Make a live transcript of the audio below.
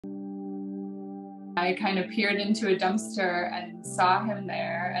I kind of peered into a dumpster and saw him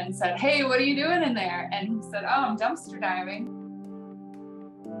there and said, "Hey, what are you doing in there?" And he said, "Oh, I'm dumpster diving."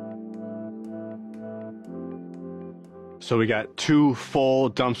 So we got 2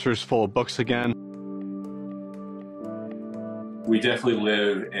 full dumpsters full of books again. We definitely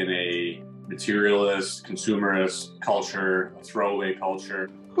live in a materialist, consumerist culture, a throwaway culture.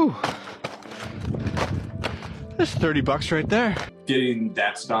 Whew. There's 30 bucks right there. Getting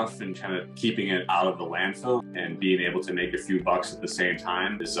that stuff and kind of keeping it out of the landfill and being able to make a few bucks at the same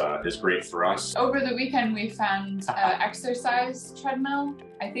time is great for us. Over the weekend, we found an exercise treadmill.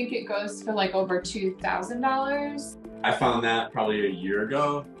 I think it goes for like over $2,000. I found that probably a year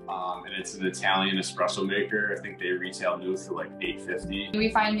ago, and it's an Italian espresso maker. I think they retail new for like $8.50.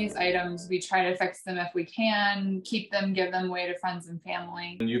 We find these items, we try to fix them if we can, keep them, give them away to friends and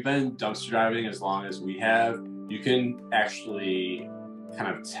family. When you've been dumpster diving as long as we have, you can actually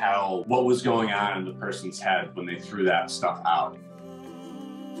kind of tell what was going on in the person's head when they threw that stuff out.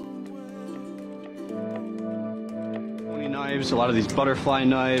 Knives, a lot of these butterfly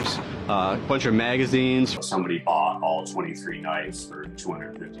knives, a bunch of magazines. Somebody bought all 23 knives for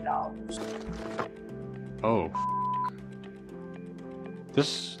 $250. Oh,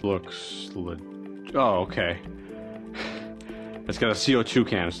 this looks oh, okay. It's got a CO2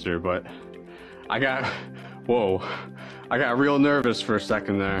 canister, but whoa, I got real nervous for a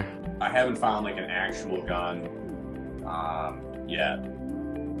second there. I haven't found like an actual gun yet.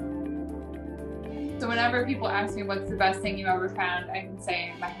 So whenever people ask me what's the best thing you ever found, I can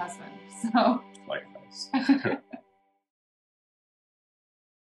say my husband. So Like this.